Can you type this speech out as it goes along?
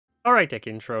Alright, tech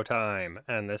intro time,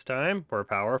 and this time, we're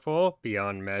powerful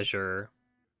beyond measure.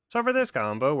 So for this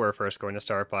combo, we're first going to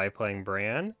start by playing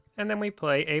Brann, and then we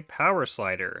play a power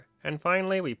slider, and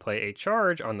finally we play a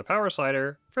charge on the power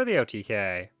slider for the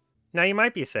OTK. Now you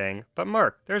might be saying, but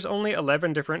Mark, there's only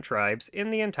 11 different tribes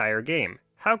in the entire game.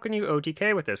 How can you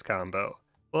OTK with this combo?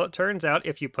 Well, it turns out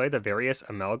if you play the various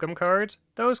amalgam cards,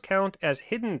 those count as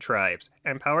hidden tribes,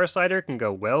 and power slider can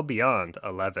go well beyond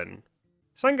 11.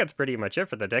 So I think that's pretty much it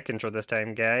for the deck intro this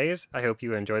time, guys. I hope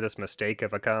you enjoy this mistake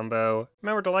of a combo.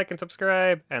 Remember to like and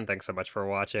subscribe, and thanks so much for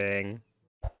watching.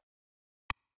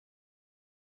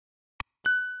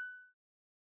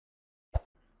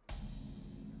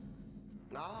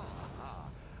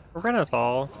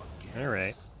 Renathal.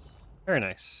 Alright. Very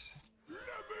nice.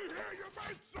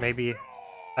 Maybe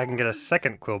I can get a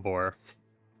second Quillbore.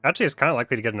 Actually, it's kind of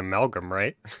likely to get an Amalgam,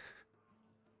 right?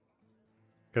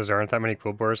 Because there aren't that many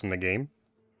Quillbores in the game.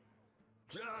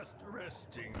 Just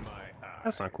resting my eye.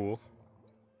 That's not cool.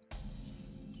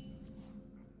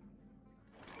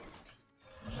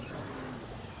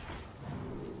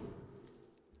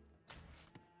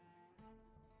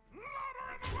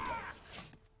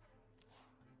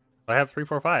 I have 3,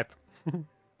 4, 5.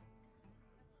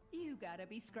 You gotta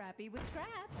be scrappy with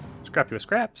scraps. Scrappy with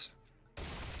scraps.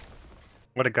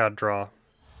 What a god draw.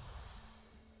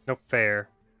 No fair.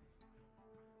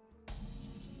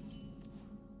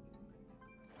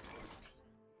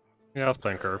 Yeah, I was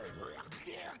playing curve.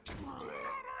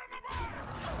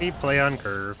 We play on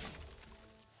curve.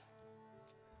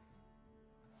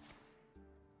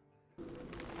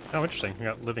 Oh, interesting. You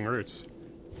got living roots.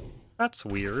 That's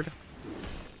weird.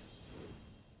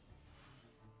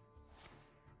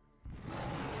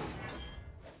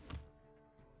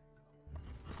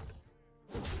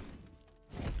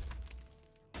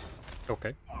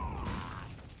 Okay.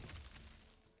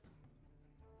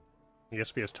 I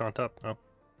guess we just taunt up. Oh.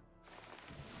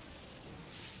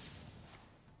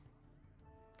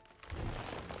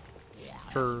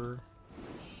 Sure.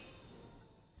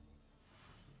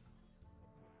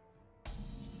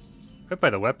 Could buy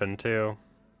the weapon too.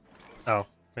 Oh,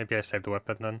 maybe I saved the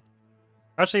weapon then.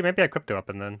 Actually, maybe I equipped the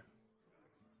weapon then.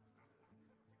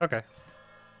 Okay.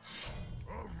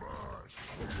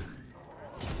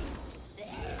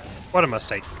 What a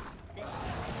mistake.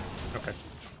 Okay.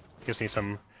 Gives me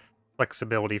some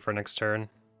flexibility for next turn.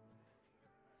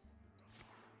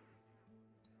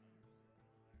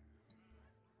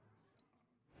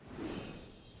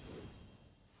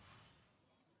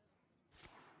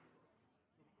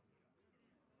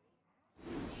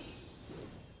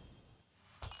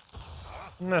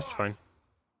 That's fine.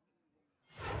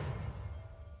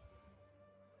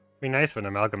 Be nice if an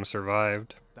amalgam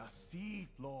survived.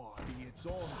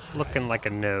 Looking like a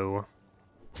no.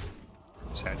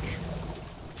 Sedge.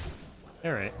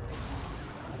 Alright.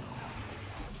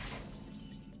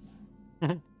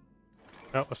 Oh,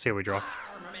 let's see what we draw.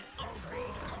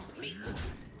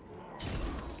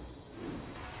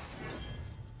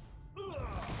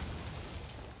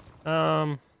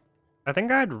 I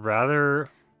think I'd rather...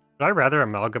 Would I rather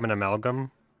amalgam and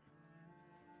amalgam?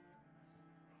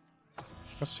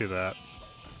 Let's do that.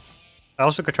 I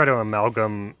also could try to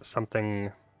amalgam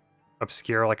something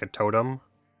obscure like a totem,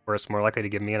 where it's more likely to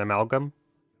give me an amalgam.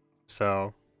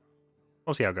 So,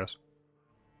 we'll see how it goes.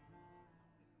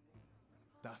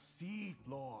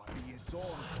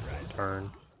 Turn.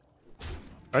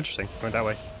 Oh, interesting. Went that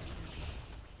way.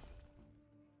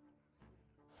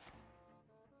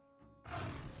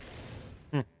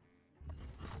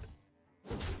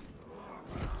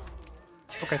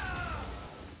 Okay.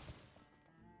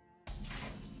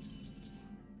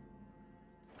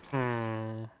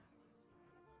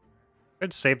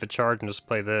 I'd save the charge and just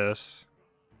play this.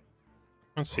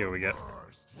 Let's see what we get.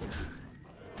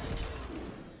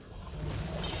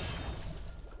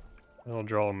 I'll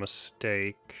draw a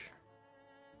mistake.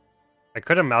 I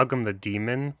could amalgam the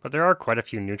demon, but there are quite a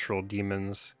few neutral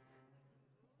demons.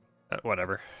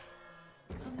 Whatever.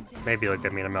 Maybe it'll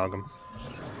give me an amalgam.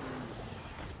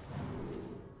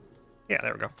 Yeah,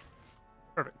 there we go.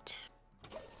 Perfect.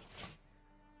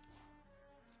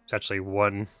 It's actually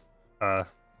one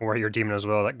warrior demon as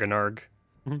well, that Gnarg.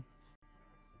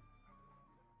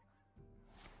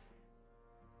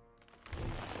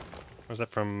 Was that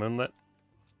from Moonlit?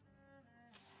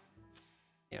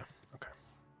 Yeah, okay.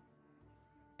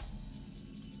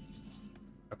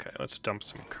 Okay, let's dump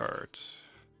some cards.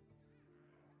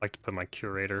 I'd like to put my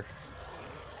curator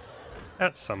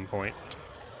at some point.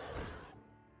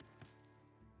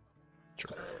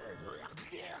 Sure.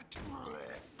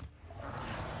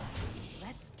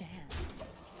 Let's dance.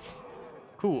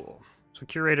 Cool. So So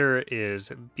Curator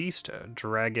is Beast,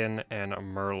 Dragon, and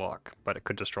Murloc, but it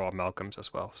could just draw Amalgams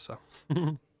as well, so.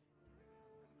 Wonder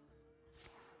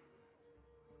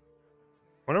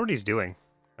what he's doing.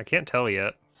 I can't tell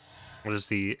yet. What is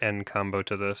the end combo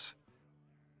to this?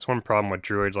 It's one problem with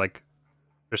Druid, like,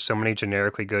 there's so many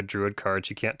generically good Druid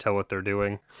cards, you can't tell what they're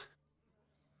doing.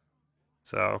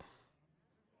 So.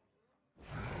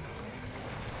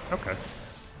 Okay.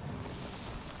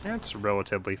 That's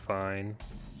relatively fine.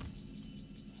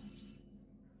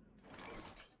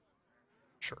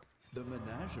 Sure. The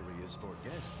Menagerie is for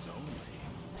guests only.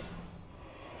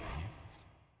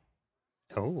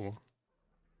 Oh.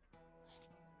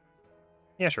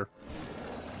 Yeah, sure.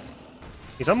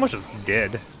 He's almost just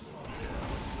dead.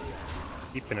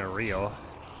 Keeping it real.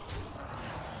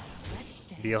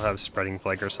 Maybe he'll have Spreading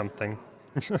Plague or something.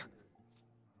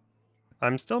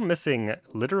 I'm still missing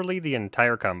literally the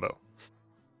entire combo.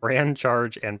 Brann,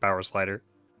 Charge, and Power Slider.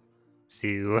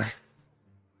 So...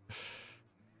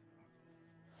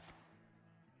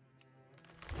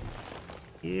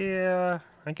 yeah,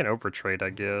 I can overtrade,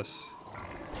 I guess.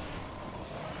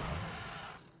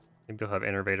 Maybe he'll have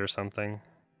Innervate or something.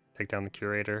 Take down the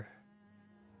Curator.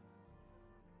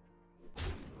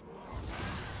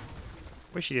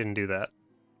 Wish he didn't do that.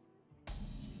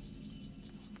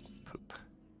 Poop.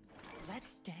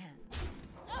 Let's dance.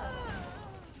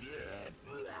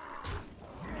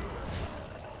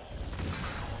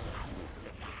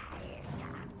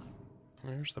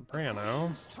 There's the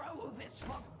Brano.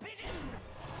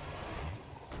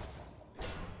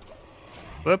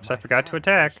 Whoops, I forgot to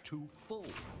attack.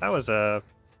 That was a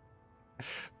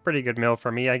pretty good mill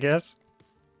for me, I guess.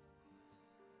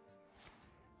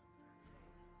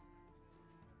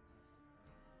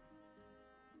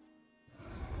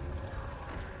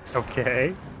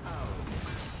 Okay.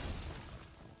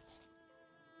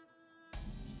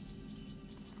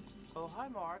 Oh, hi,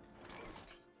 Mark.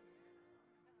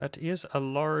 That is a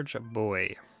large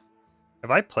boy.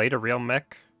 Have I played a real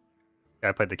mech? Yeah,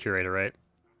 I played the Curator, right?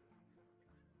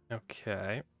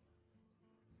 Okay.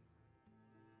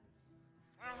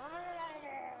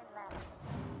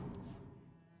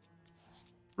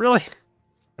 Really?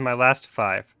 In my last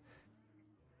 5.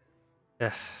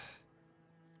 Ugh.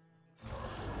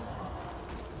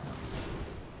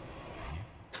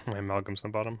 My amalgam's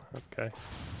on the bottom. Okay.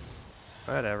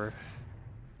 Whatever.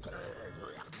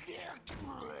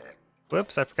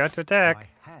 Whoops, I forgot to attack.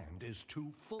 My hand is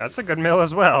too full. That's a good mill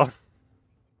as well.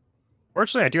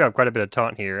 Fortunately, I do have quite a bit of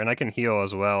taunt here, and I can heal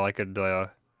as well. I could,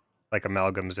 like,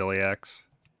 amalgam Ziliax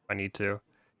if I need to.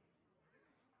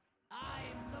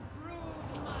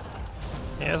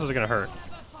 Yeah, this is gonna hurt.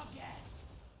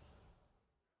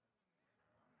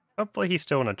 Hopefully he's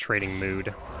still in a trading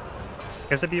mood.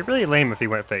 Because it'd be really lame if he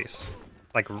went face.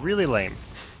 Like, really lame.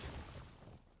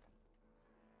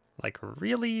 Like,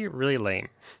 really, really lame.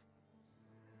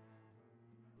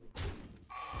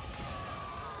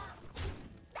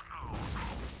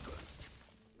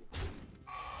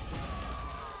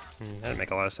 That didn't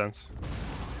make a lot of sense.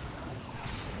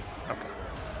 Okay.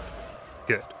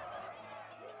 Good.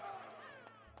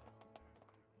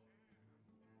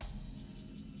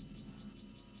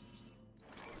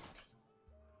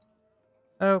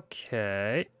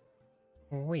 Okay.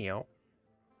 Well.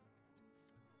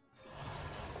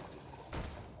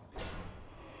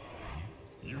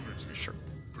 Unity. Sure.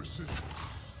 Precision.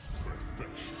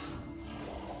 Perfection.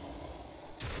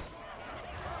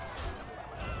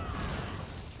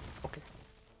 Okay.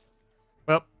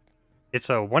 Well, it's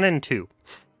a 1 and 2.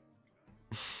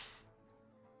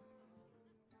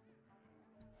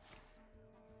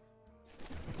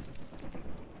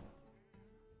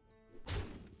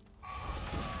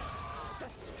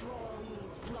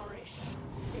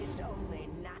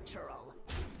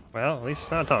 Well, at least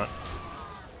it's not a taunt.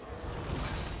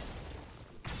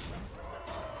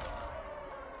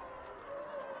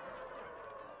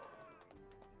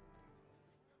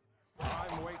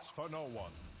 Time waits for no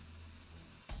one.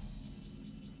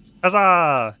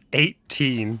 Huzzah!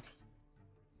 18.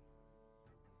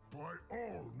 By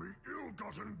all me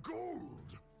ill-gotten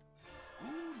gold.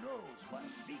 Who knows what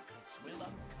secrets will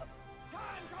uncover? Time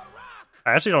to rock!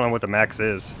 I actually don't know what the max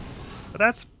is, but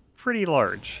that's pretty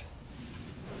large.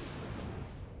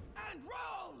 And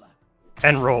roll!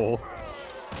 And roll.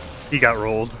 He got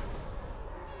rolled.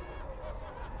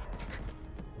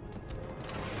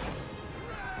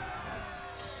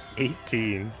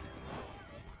 $18.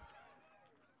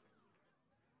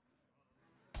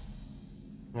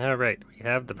 Alright, we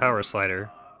have the power slider.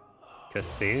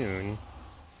 Cthulhu.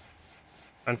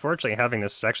 Unfortunately, having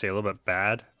this is actually a little bit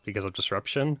bad because of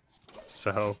disruption.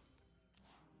 So,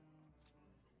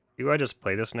 Do I just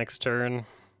play this next turn?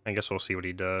 I guess we'll see what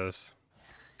he does.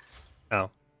 Oh.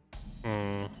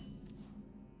 I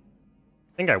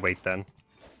think I wait then.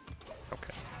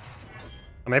 Okay.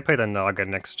 I might play the Naga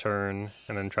next turn,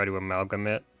 and then try to amalgam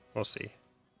it. We'll see.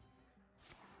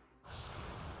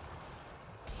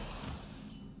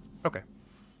 Okay.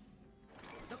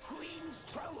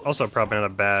 Also, probably not a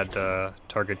bad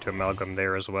target to amalgam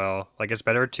there as well. Like, it's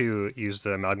better to use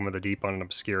the Amalgam of the Deep on an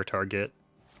obscure target.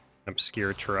 An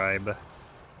obscure tribe.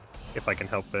 If I can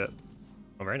help it.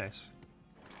 Oh, very nice.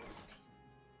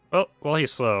 Well, while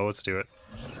he's slow, let's do it.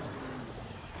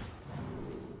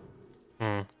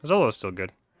 Zolo's still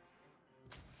good.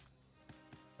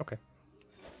 Okay.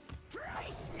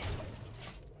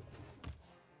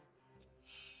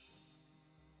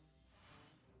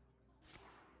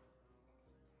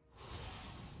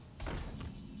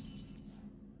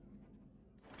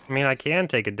 I mean, I can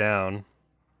take it down.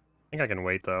 I think I can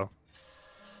wait, though.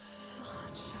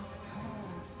 Such a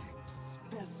perfect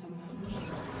specimen.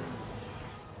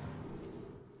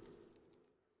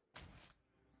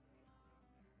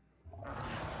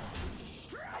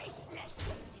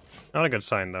 Not a good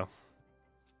sign, though.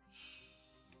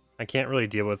 I can't really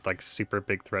deal with, like, super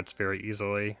big threats very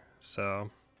easily,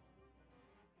 so...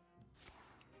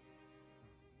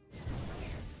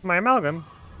 My amalgam!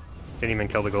 Didn't even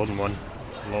kill the golden one.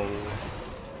 Lol.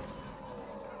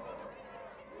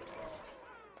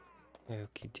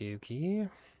 Okie dokie.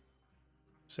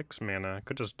 6 mana.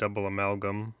 Could just double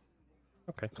amalgam.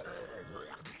 Okay.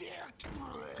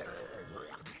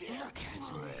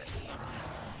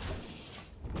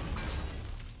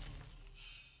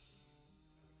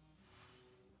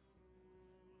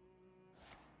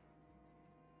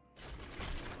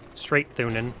 Straight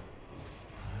Thunin.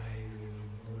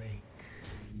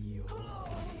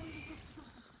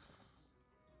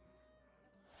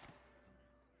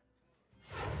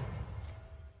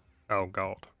 Oh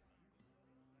god.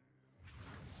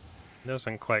 It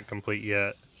isn't quite complete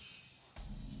yet.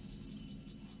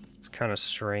 It's kind of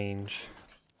strange.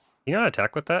 You know how to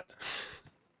attack with that?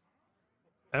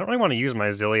 I don't really want to use my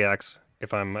Ziliax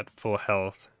if I'm at full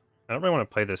health. I don't really want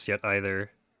to play this yet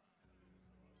either.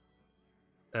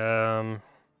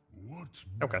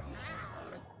 Okay.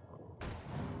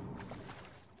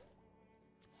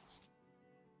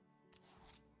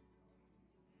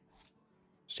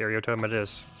 Stereotype it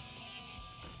is.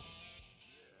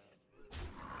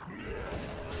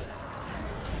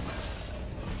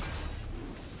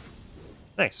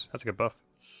 Nice, that's a good buff.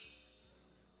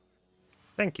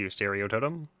 Thank you,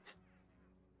 Stereototem.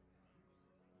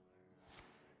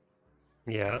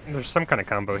 Yeah, there's some kind of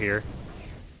combo here.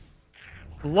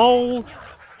 LOL!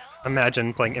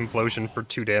 Imagine playing Implosion for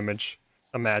 2 damage.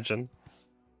 Imagine.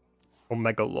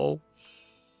 Omega LOL.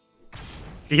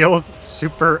 Feels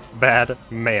super bad,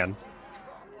 man.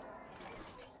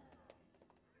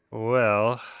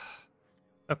 Well...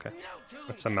 Okay,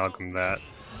 let's amalgam that.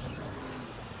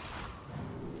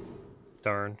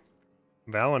 Darn.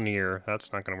 Valenier,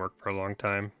 that's not gonna work for a long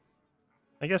time.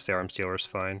 I guess the Arm Stealer's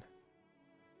fine.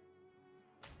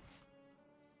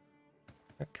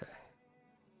 Okay.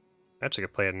 Actually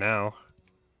could play it now.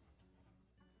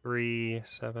 3,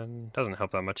 7... Doesn't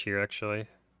help that much here, actually.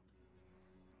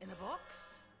 In a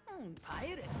box?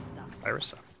 Pirate stuff. Pirate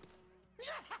stuff.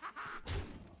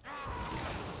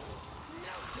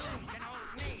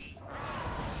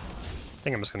 I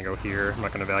think I'm just gonna go here. I'm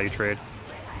not gonna value trade.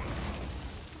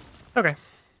 Okay.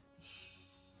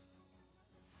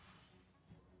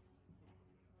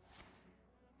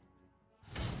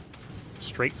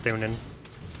 Straight Thunin.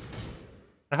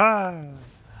 Aha!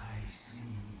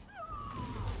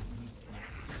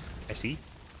 I see.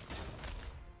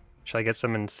 Should I get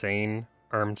some insane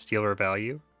Armed Stealer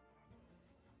value?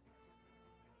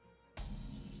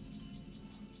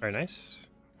 Very nice.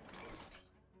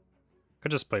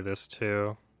 Could just play this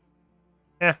too.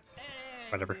 Yeah,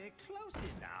 whatever.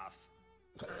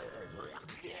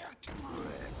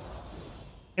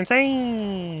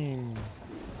 Insane!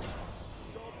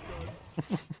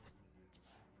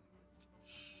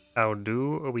 How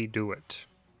do we do it?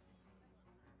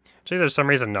 Actually, there's some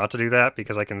reason not to do that,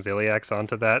 because I can Ziliax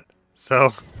onto that,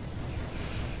 so...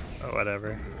 Oh,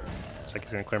 whatever. Looks like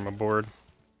he's gonna clear my board.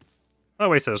 I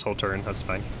wasted his whole turn, that's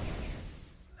fine.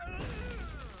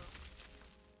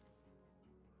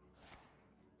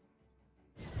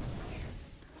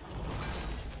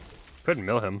 Could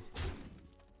mill him.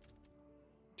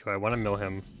 Do I want to mill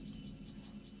him?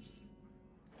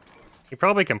 He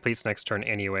probably completes next turn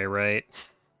anyway, right?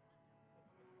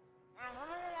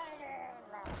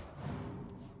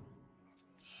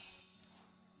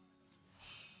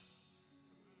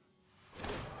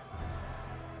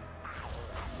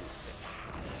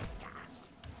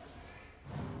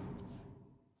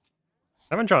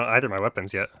 I haven't drawn either of my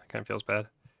weapons yet. It kind of feels bad.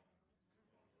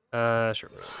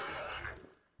 Sure.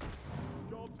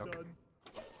 Okay.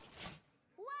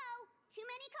 Whoa, too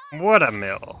many cards. What a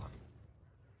mill.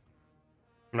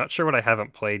 I'm not sure what I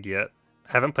haven't played yet.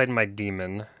 I haven't played my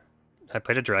demon. I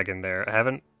played a dragon there. I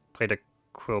haven't played a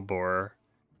quillbore.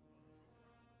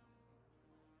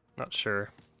 Not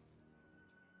sure.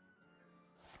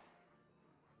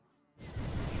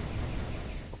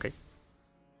 Okay.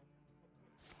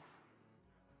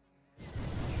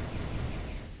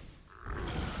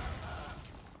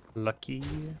 Lucky.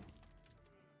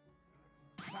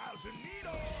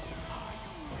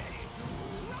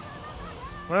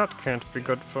 That can't be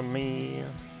good for me.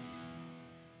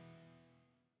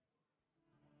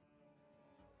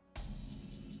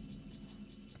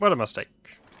 What a mistake.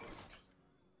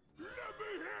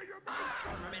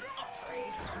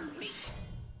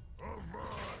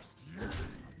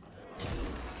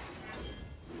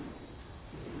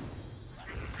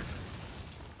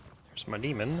 There's my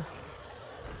demon.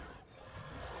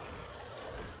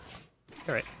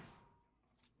 Alright.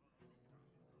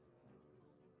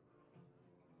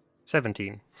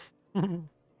 17.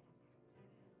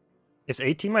 Is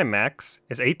 18 my max?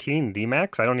 Is 18 the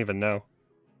max? I don't even know.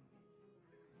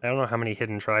 I don't know how many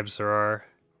hidden tribes there are.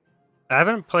 I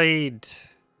haven't played...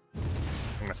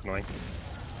 That's annoying.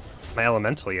 My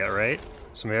elemental yet, right?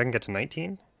 So maybe I can get to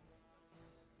 19?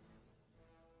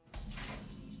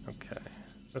 Okay.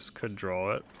 This could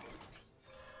draw it.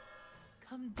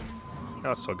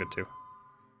 Oh, it's still good too.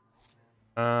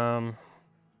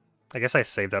 I guess I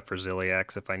save that for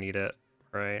Ziliax if I need it,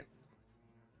 right?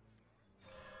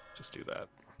 Just do that.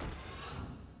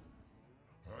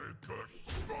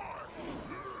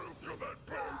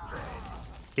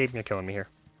 Gave me a killing me here.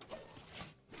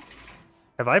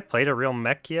 Have I played a real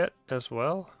mech yet as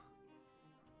well?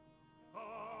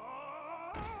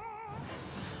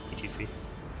 ETC.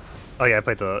 Oh yeah, I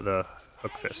played the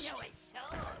Hook Fist.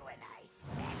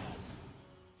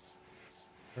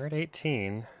 We're at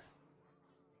 18.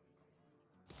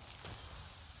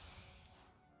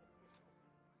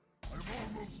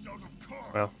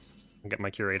 Well, I'll get my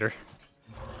curator.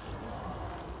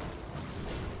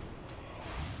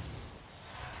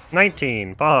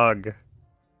 19, Bog. If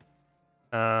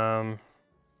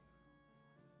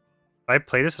I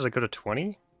play this, does it go to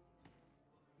 20?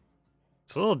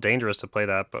 It's a little dangerous to play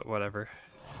that, but whatever.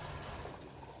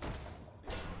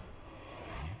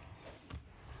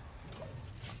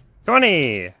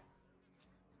 $20!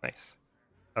 Nice.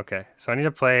 Okay, so I need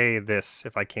to play this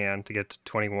if I can to get to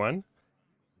 21.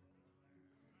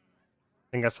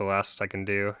 I think that's the last I can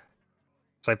do.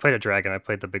 So I played a dragon, I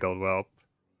played the big old whelp.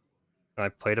 And I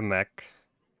played a mech.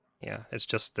 Yeah, it's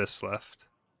just this left.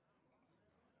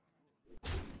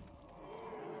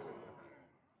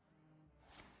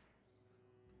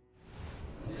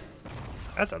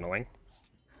 That's annoying.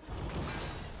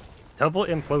 Double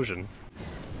implosion.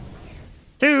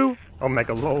 2!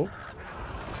 Omega lol.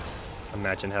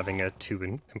 Imagine having a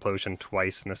 2 implosion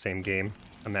twice in the same game.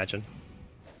 Imagine.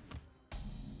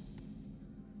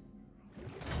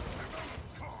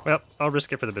 Well, I'll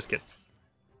risk it for the biscuit.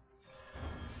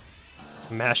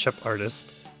 Mashup artist.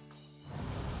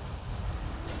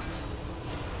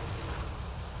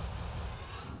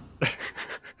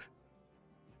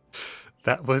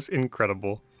 That was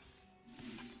incredible.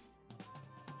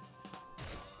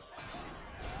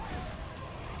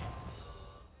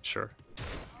 Sure.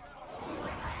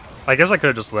 I guess I could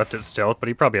have just left it stealth, but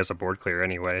he probably has a board clear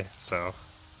anyway, so...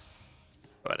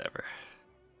 Whatever.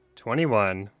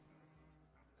 21.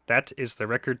 That is the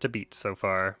record to beat so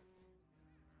far.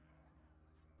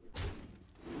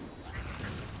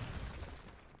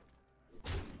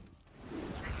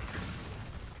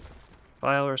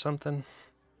 File or something?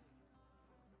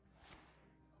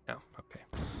 Oh, okay.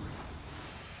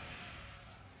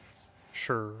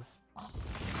 Sure.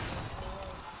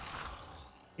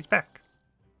 He's back.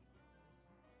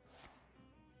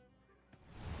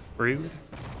 Rude.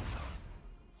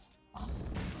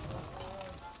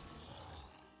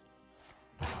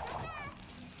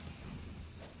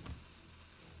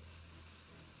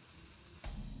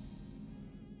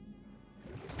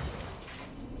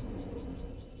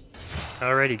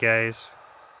 Alrighty, guys.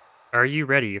 Are you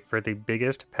ready for the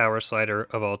biggest power slider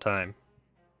of all time?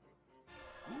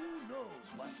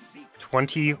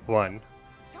 21.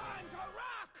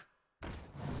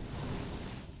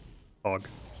 Pog.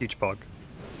 Huge pog.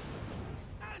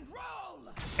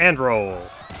 And roll!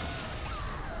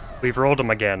 We've rolled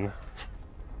him again.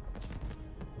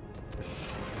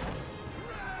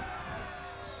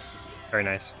 Very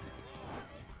nice.